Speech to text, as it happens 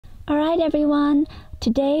Alright everyone,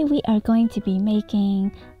 today we are going to be making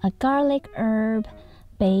a garlic herb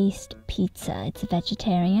based pizza. It's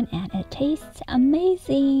vegetarian and it tastes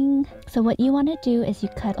amazing. So what you want to do is you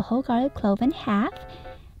cut a whole garlic clove in half,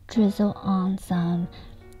 drizzle on some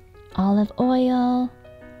olive oil,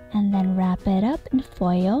 and then wrap it up in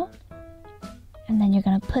foil. And then you're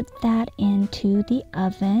going to put that into the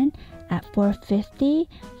oven at 450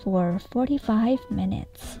 for 45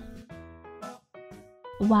 minutes.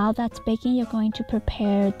 While that's baking, you're going to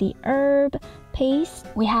prepare the herb paste.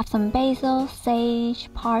 We have some basil,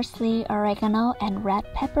 sage, parsley, oregano, and red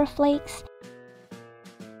pepper flakes.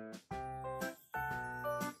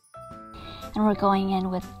 And we're going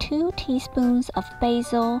in with 2 teaspoons of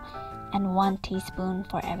basil and 1 teaspoon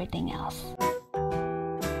for everything else.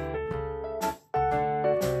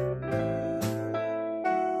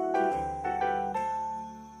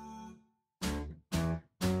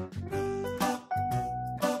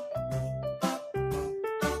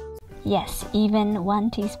 Yes, even 1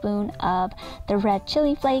 teaspoon of the red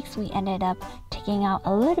chili flakes. We ended up taking out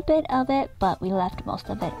a little bit of it, but we left most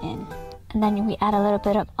of it in. And then we add a little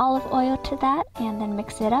bit of olive oil to that and then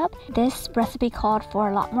mix it up. This recipe called for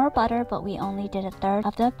a lot more butter, but we only did 1/3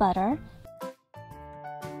 of the butter.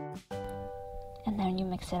 And then you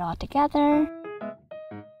mix it all together.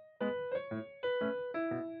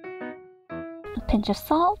 A pinch of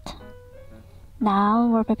salt. Now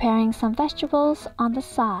we're preparing some vegetables on the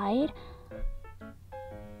side.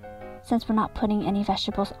 Since we're not putting any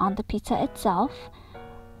vegetables on the pizza itself,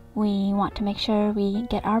 we want to make sure we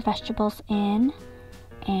get our vegetables in,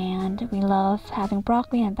 and we love having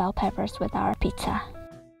broccoli and bell peppers with our pizza.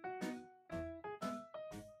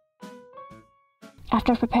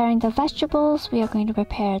 After preparing the vegetables, we are going to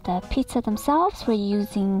prepare the pizza themselves. We're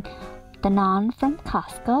using the naan from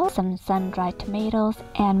Costco, some sun-dried tomatoes,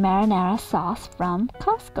 and marinara sauce from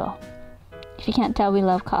Costco. If you can't tell, we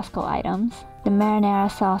love Costco items. The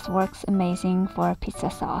marinara sauce works amazing for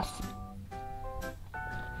pizza sauce.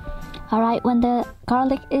 Alright, when the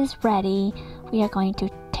garlic is ready, we are going to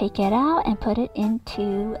take it out and put it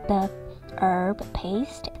into the herb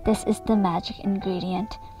paste. This is the magic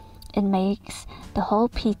ingredient. It makes the whole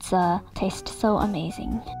pizza taste so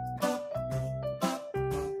amazing.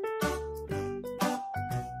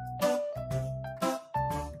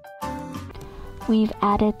 We've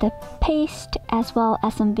added the paste as well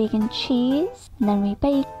as some vegan cheese, and then we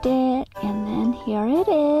baked it, and then here it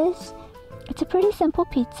is. It's a pretty simple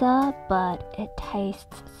pizza, but it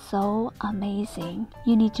tastes so amazing.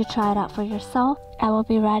 You need to try it out for yourself. I will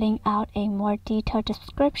be writing out a more detailed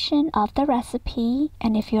description of the recipe,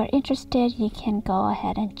 and if you're interested, you can go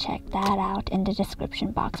ahead and check that out in the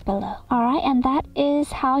description box below. Alright, and that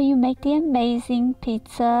is how you make the amazing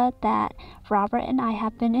pizza that Robert and I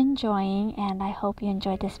have been enjoying, and I hope you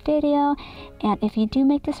enjoyed this video. And if you do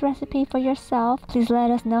make this recipe for yourself, please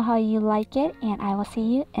let us know how you like it, and I will see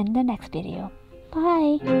you in the next video.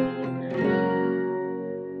 Bye!